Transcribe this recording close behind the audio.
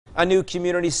A new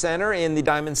community center in the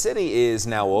Diamond City is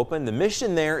now open. The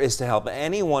mission there is to help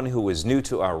anyone who is new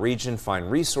to our region find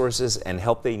resources and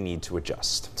help they need to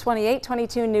adjust.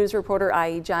 2822 News reporter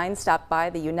I.E. Gine stopped by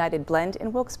the United Blend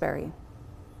in Wilkes-Barre.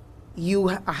 You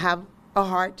have a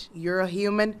heart, you're a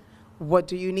human. What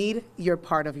do you need? You're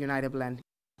part of United Blend.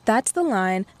 That's the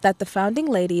line that the founding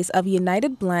ladies of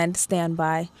United Blend stand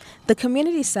by. The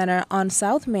community center on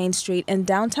South Main Street in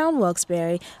downtown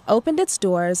Wilkes-Barre opened its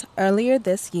doors earlier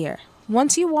this year.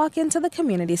 Once you walk into the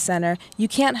community center, you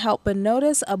can't help but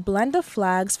notice a blend of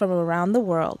flags from around the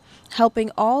world,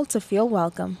 helping all to feel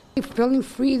welcome. If feeling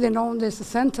free, they know there's a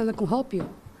center that can help you.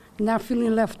 Not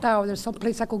feeling left out, there's some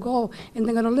place I could go and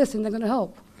they're going to listen, they're going to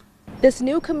help. This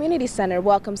new community center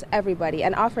welcomes everybody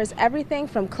and offers everything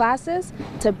from classes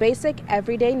to basic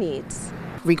everyday needs.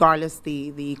 Regardless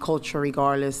the culture,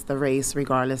 regardless the race,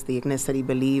 regardless the ethnicity,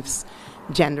 beliefs,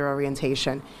 gender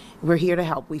orientation, we're here to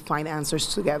help. We find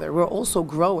answers together. We're also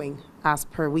growing as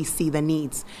per we see the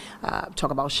needs.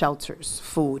 Talk about shelters,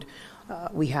 food.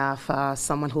 We have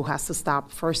someone who has to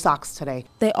stop for socks today.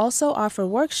 They also offer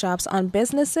workshops on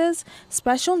businesses,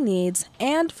 special needs,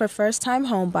 and for first-time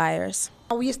home buyers.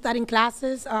 We are starting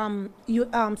classes,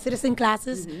 citizen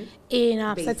classes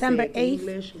in September 8th.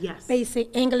 English, yes.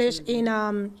 Basic English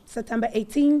in September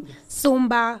 18th. Yes.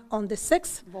 Zumba on the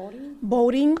 6th.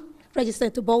 Voting,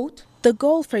 registered to vote. The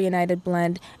goal for United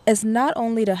Blend is not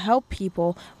only to help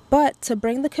people, but to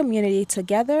bring the community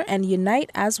together and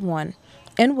unite as one.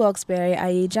 In Wilkes-Barre,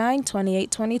 I.E. Gine,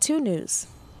 2822 News.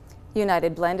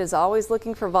 United Blend is always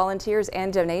looking for volunteers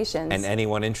and donations. And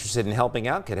anyone interested in helping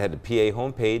out can head to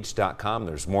PAHomepage.com.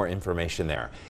 There's more information there.